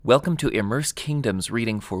Welcome to Immerse Kingdom's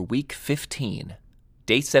reading for Week 15,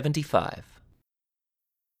 Day 75.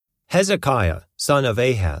 Hezekiah, son of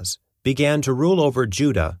Ahaz, began to rule over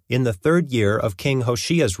Judah in the 3rd year of King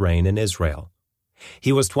Hoshea's reign in Israel.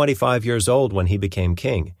 He was 25 years old when he became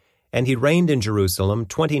king, and he reigned in Jerusalem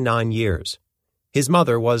 29 years. His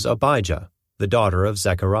mother was Abijah, the daughter of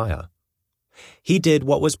Zechariah. He did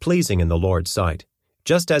what was pleasing in the Lord's sight,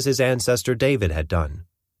 just as his ancestor David had done.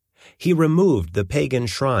 He removed the pagan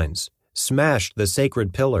shrines, smashed the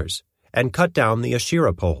sacred pillars, and cut down the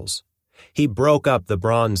Asherah poles. He broke up the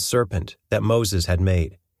bronze serpent that Moses had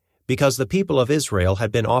made, because the people of Israel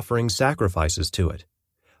had been offering sacrifices to it.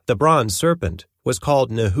 The bronze serpent was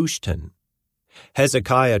called Nehushtan.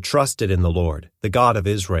 Hezekiah trusted in the Lord, the God of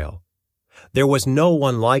Israel. There was no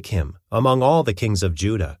one like him among all the kings of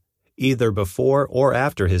Judah, either before or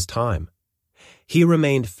after his time. He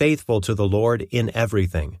remained faithful to the Lord in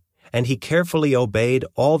everything, and he carefully obeyed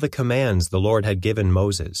all the commands the Lord had given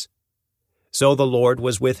Moses. So the Lord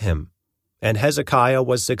was with him, and Hezekiah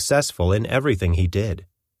was successful in everything he did.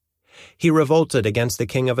 He revolted against the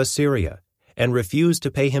king of Assyria and refused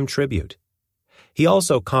to pay him tribute. He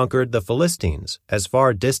also conquered the Philistines as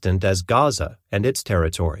far distant as Gaza and its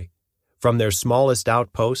territory, from their smallest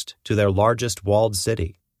outpost to their largest walled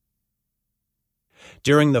city.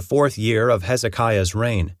 During the 4th year of Hezekiah's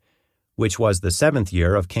reign, which was the 7th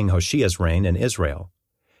year of King Hoshea's reign in Israel,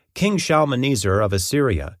 King Shalmaneser of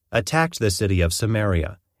Assyria attacked the city of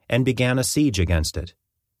Samaria and began a siege against it.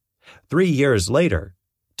 3 years later,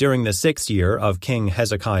 during the 6th year of King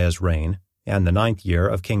Hezekiah's reign and the 9th year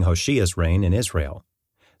of King Hoshea's reign in Israel,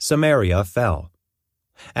 Samaria fell.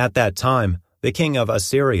 At that time, the king of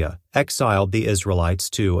Assyria exiled the Israelites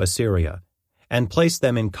to Assyria and placed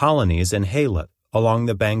them in colonies in Haleth along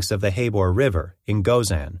the banks of the Habor River in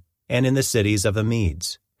Gozan, and in the cities of the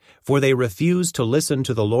Medes, for they refused to listen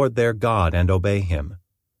to the Lord their God and obey him.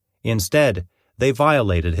 Instead, they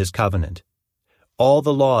violated his covenant, all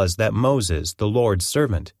the laws that Moses, the Lord's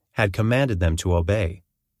servant, had commanded them to obey.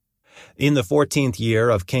 In the 14th year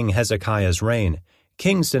of King Hezekiah's reign,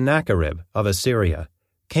 King Sennacherib of Assyria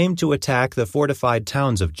came to attack the fortified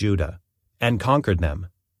towns of Judah and conquered them.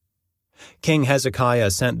 King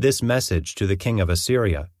Hezekiah sent this message to the king of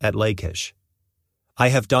Assyria at Lachish: "I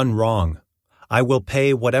have done wrong. I will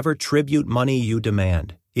pay whatever tribute money you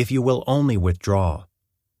demand, if you will only withdraw."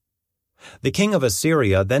 The king of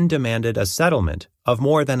Assyria then demanded a settlement of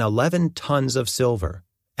more than 11 tons of silver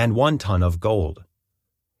and 1 ton of gold.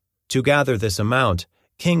 To gather this amount,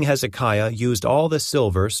 King Hezekiah used all the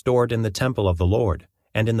silver stored in the temple of the Lord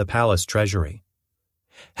and in the palace treasury.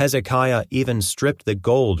 Hezekiah even stripped the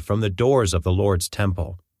gold from the doors of the Lord's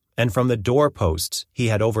temple, and from the doorposts he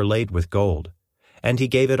had overlaid with gold, and he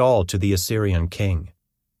gave it all to the Assyrian king.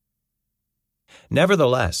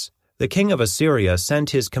 Nevertheless, the king of Assyria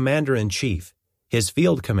sent his commander-in-chief, his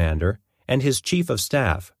field commander, and his chief of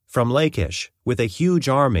staff from Lachish with a huge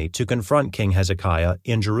army to confront King Hezekiah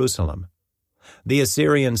in Jerusalem. The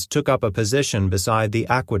Assyrians took up a position beside the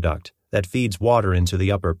aqueduct that feeds water into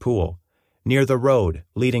the upper pool, near the road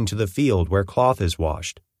leading to the field where cloth is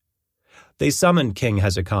washed. They summoned King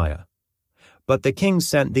Hezekiah, but the king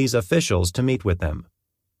sent these officials to meet with them: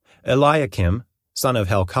 Eliakim, son of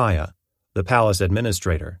Hilkiah, the palace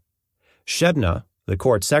administrator; Shebna, the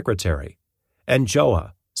court secretary; and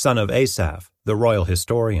Joah, son of Asaph, the royal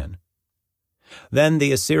historian. Then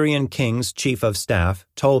the Assyrian king's chief of staff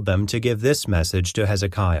told them to give this message to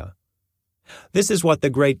Hezekiah: "This is what the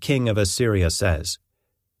great king of Assyria says.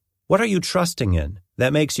 What are you trusting in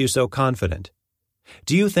that makes you so confident?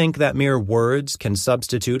 Do you think that mere words can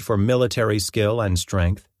substitute for military skill and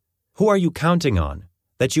strength? Who are you counting on,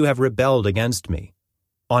 that you have rebelled against me?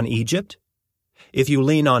 On Egypt? If you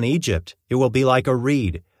lean on Egypt, it will be like a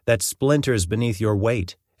reed that splinters beneath your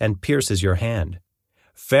weight and pierces your hand.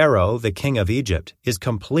 Pharaoh, the king of Egypt, is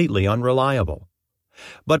completely unreliable.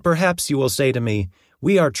 But perhaps you will say to me,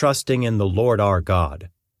 'We are trusting in the Lord our God.'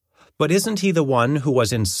 But isn't he the one who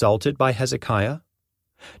was insulted by Hezekiah?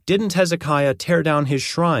 Didn't Hezekiah tear down his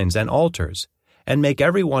shrines and altars and make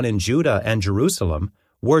everyone in Judah and Jerusalem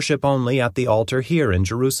worship only at the altar here in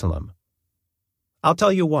Jerusalem? I'll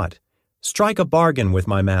tell you what, strike a bargain with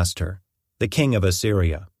my master, the king of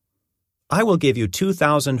Assyria. I will give you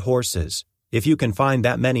 2,000 horses, if you can find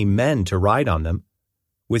that many men to ride on them.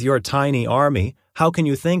 With your tiny army, how can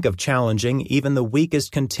you think of challenging even the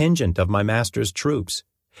weakest contingent of my master's troops,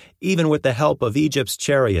 even with the help of Egypt's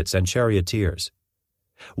chariots and charioteers?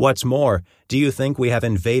 What's more, do you think we have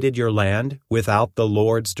invaded your land without the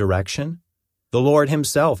Lord's direction? The Lord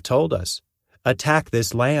himself told us, 'Attack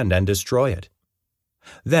this land and destroy it.'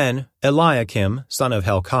 Then Eliakim, son of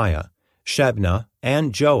Hilkiah, Shebna,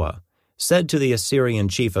 and Joah said to the Assyrian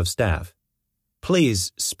chief of staff,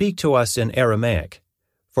 "Please speak to us in Aramaic,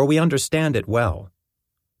 for we understand it well.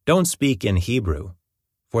 Don't speak in Hebrew,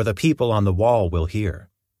 for the people on the wall will hear."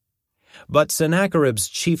 But Sennacherib's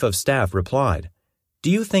chief of staff replied, "Do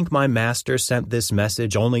you think my master sent this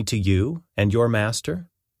message only to you and your master?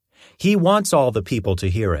 He wants all the people to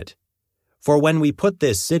hear it. For when we put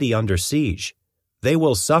this city under siege, they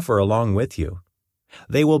will suffer along with you.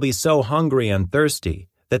 They will be so hungry and thirsty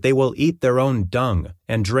that they will eat their own dung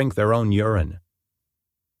and drink their own urine."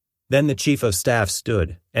 Then the chief of staff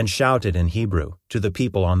stood and shouted in Hebrew to the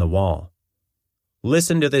people on the wall,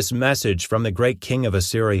 "Listen to this message from the great king of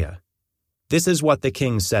Assyria. This is what the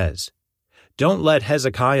king says. Don't let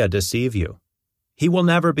Hezekiah deceive you. He will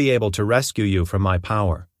never be able to rescue you from my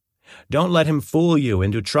power. Don't let him fool you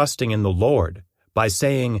into trusting in the Lord by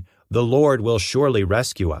saying, 'The Lord will surely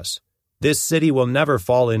rescue us. This city will never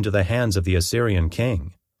fall into the hands of the Assyrian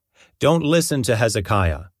king.' Don't listen to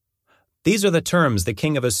Hezekiah. These are the terms the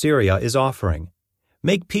king of Assyria is offering.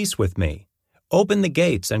 Make peace with me. Open the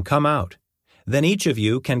gates and come out. Then each of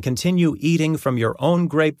you can continue eating from your own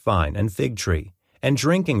grapevine and fig tree, and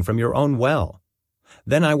drinking from your own well.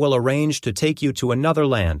 Then I will arrange to take you to another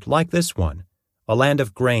land like this one, a land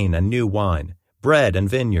of grain and new wine, bread and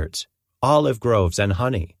vineyards, olive groves and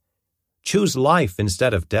honey. Choose life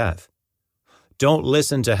instead of death. Don't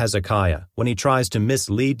listen to Hezekiah when he tries to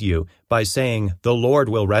mislead you by saying, 'The Lord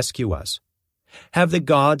will rescue us.' Have the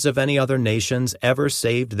gods of any other nations ever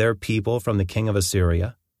saved their people from the king of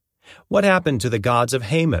Assyria? What happened to the gods of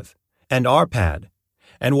Hamath and Arpad?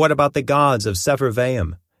 And what about the gods of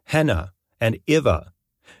Sepharvaim, Hena, and Ivah?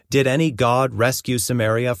 Did any god rescue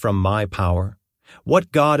Samaria from my power?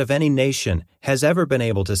 What god of any nation has ever been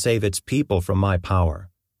able to save its people from my power?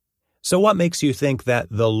 So what makes you think that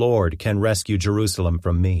the Lord can rescue Jerusalem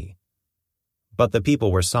from me?" But the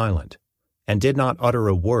people were silent and did not utter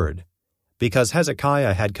a word, because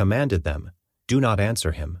Hezekiah had commanded them, "Do not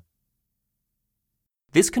answer him."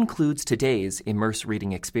 This concludes today's Immerse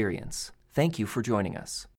Reading Experience. Thank you for joining us.